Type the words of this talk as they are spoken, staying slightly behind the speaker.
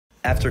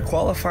After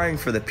qualifying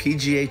for the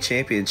PGA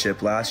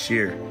Championship last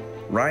year,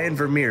 Ryan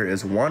Vermeer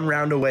is one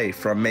round away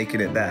from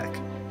making it back,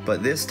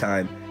 but this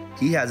time,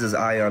 he has his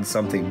eye on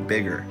something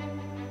bigger.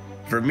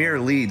 Vermeer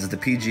leads the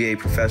PGA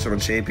Professional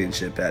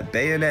Championship at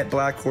Bayonet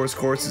Black Horse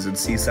Courses in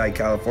Seaside,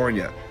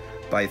 California,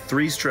 by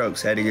 3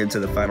 strokes heading into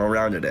the final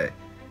round today.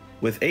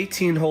 With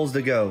 18 holes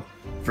to go,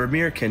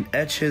 Vermeer can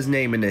etch his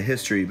name into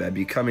history by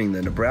becoming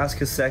the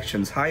Nebraska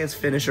section's highest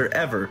finisher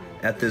ever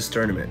at this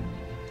tournament.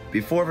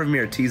 Before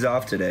Vermeer tees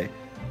off today,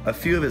 a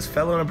few of his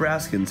fellow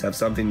Nebraskans have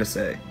something to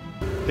say.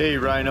 Hey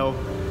Rhino,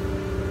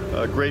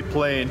 great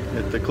playing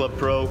at the Club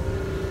Pro.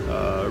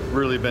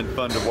 Really been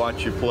fun to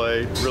watch you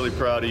play. Really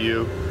proud of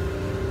you.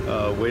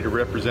 Way to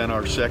represent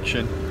our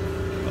section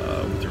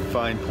with your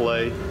fine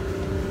play.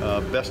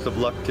 Best of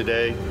luck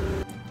today.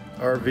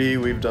 RV,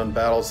 we've done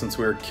battles since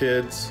we were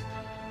kids,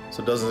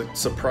 so it doesn't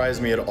surprise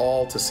me at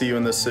all to see you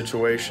in this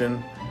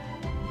situation.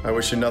 I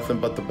wish you nothing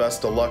but the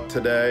best of luck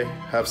today.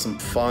 Have some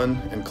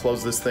fun and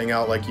close this thing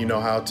out like you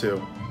know how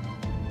to.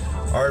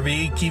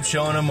 RV, keep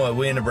showing them what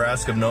we in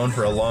Nebraska have known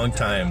for a long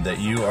time, that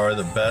you are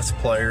the best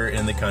player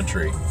in the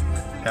country.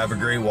 Have a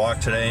great walk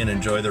today and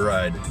enjoy the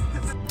ride.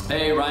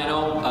 Hey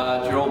Rhino,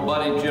 it's your old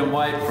buddy Jim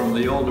White from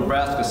the old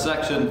Nebraska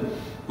section.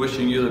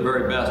 Wishing you the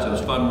very best. It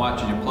was fun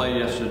watching you play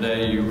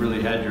yesterday. You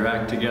really had your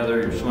act together.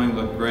 Your swing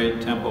looked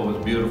great, tempo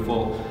was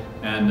beautiful,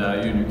 and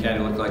you and your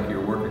caddy looked like you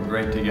were working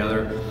great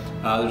together.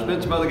 There's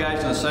been some other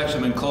guys in the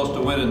section been close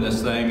to winning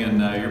this thing,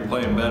 and you're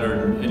playing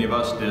better than any of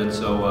us did,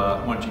 so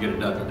why don't you get it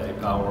done today,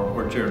 pal?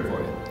 We're cheering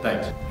for you.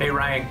 Thanks. Hey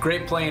Ryan,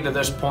 great playing to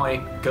this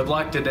point. Good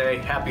luck today.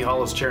 Happy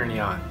Hollow's cheering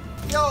you on.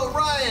 Yo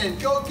Ryan,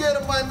 go get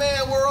him, my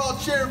man. We're all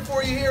cheering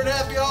for you here at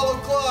Happy Hollow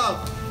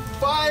Club.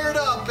 Fired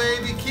up,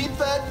 baby. Keep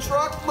that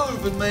truck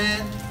moving,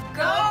 man.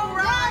 Go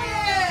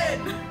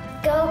Ryan!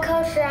 Go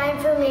Coach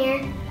Ryan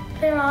Vermeer.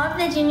 From all of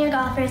the junior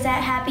golfers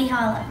at Happy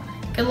Hollow.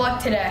 Good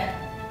luck today.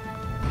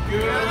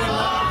 Good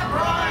luck,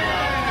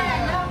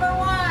 Ryan! Number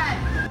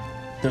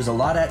 1! There's a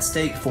lot at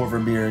stake for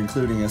Vermeer,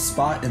 including a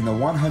spot in the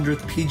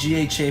 100th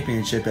PGA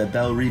Championship at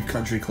Belle Reve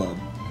Country Club.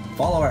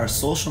 Follow our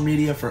social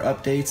media for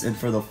updates, and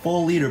for the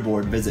full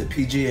leaderboard, visit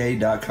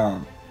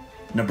PGA.com.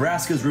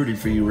 Nebraska's rooting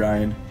for you,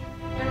 Ryan.